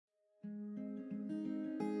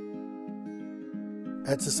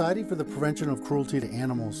At Society for the Prevention of Cruelty to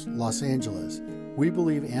Animals, Los Angeles, we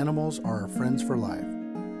believe animals are our friends for life.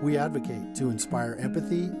 We advocate to inspire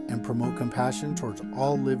empathy and promote compassion towards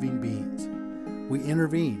all living beings. We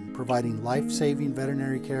intervene, providing life-saving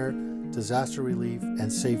veterinary care, disaster relief,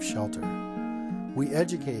 and safe shelter. We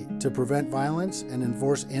educate to prevent violence and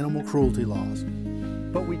enforce animal cruelty laws.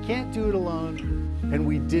 But we can't do it alone, and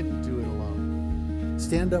we didn't do it alone.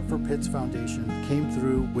 Stand Up for Pits Foundation came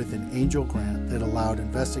through with an Angel grant that allowed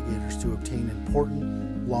investigators to obtain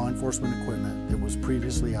important law enforcement equipment that was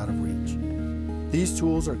previously out of reach. These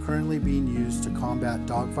tools are currently being used to combat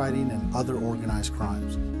dogfighting and other organized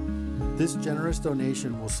crimes. This generous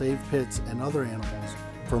donation will save pits and other animals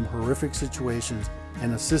from horrific situations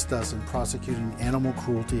and assist us in prosecuting animal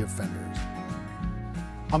cruelty offenders.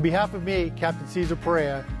 On behalf of me, Captain Cesar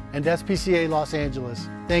Perea, and SPCA Los Angeles,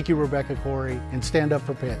 thank you, Rebecca Corey, and Stand Up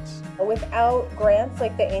for Pits. Without grants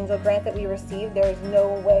like the Angel grant that we received, there's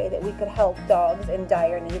no way that we could help dogs in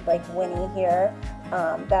dire need like Winnie here.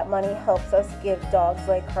 That money helps us give dogs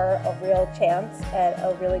like her a real chance at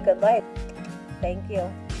a really good life. Thank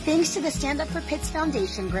you. Thanks to the Stand Up for Pits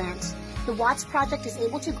Foundation grant, the Watts Project is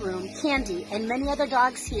able to groom Candy and many other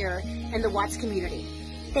dogs here in the Watts community.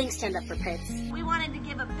 Thanks, Stand Up for Pits. We wanted to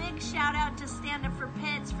give a big shout out to Stand Up for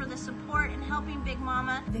Pits for the support in helping Big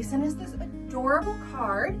Mama. They sent us this adorable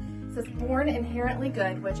card. It says born inherently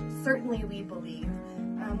good, which certainly we believe.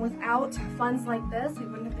 Without funds like this, we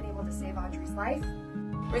wouldn't have been able to save Audrey's life.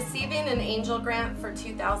 Receiving an Angel grant for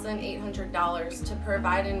 $2,800 to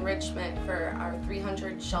provide enrichment for our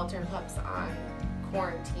 300 shelter pups on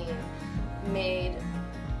quarantine made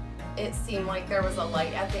it seem like there was a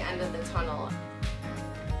light at the end of the tunnel.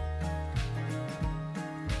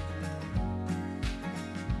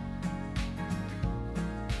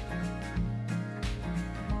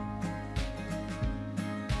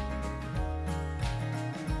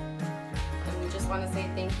 I want to say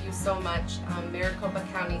thank you so much. Maricopa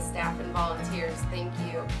County staff and volunteers, thank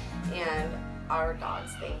you. And our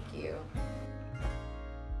dogs, thank you.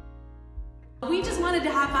 We just wanted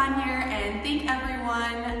to hop on here and thank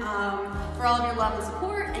everyone for all of your love and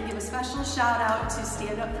support, and give a special shout out to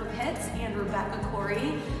Stand Up for Pits and Rebecca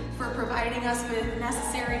Corey for providing us with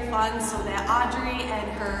necessary funds so that Audrey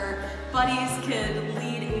and her buddies could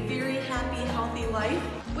lead a very happy, healthy life.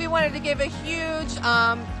 We wanted to give a huge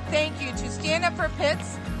thank you to Stand Up for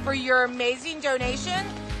Pits for your amazing donation.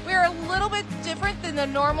 We're a little bit different than the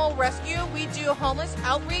normal rescue. We do homeless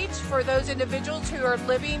outreach for those individuals who are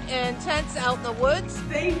living in tents out in the woods.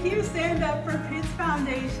 Thank you, Stand Up for Pits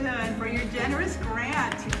Foundation, for your generous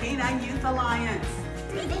grant to Canine Youth Alliance.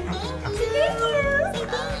 Thank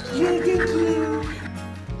you.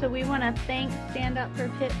 So we want to thank Stand Up for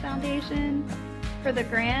Pit Foundation for the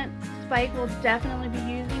grant. Spike will definitely be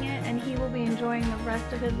using it, and he will be enjoying the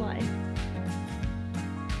rest of his life.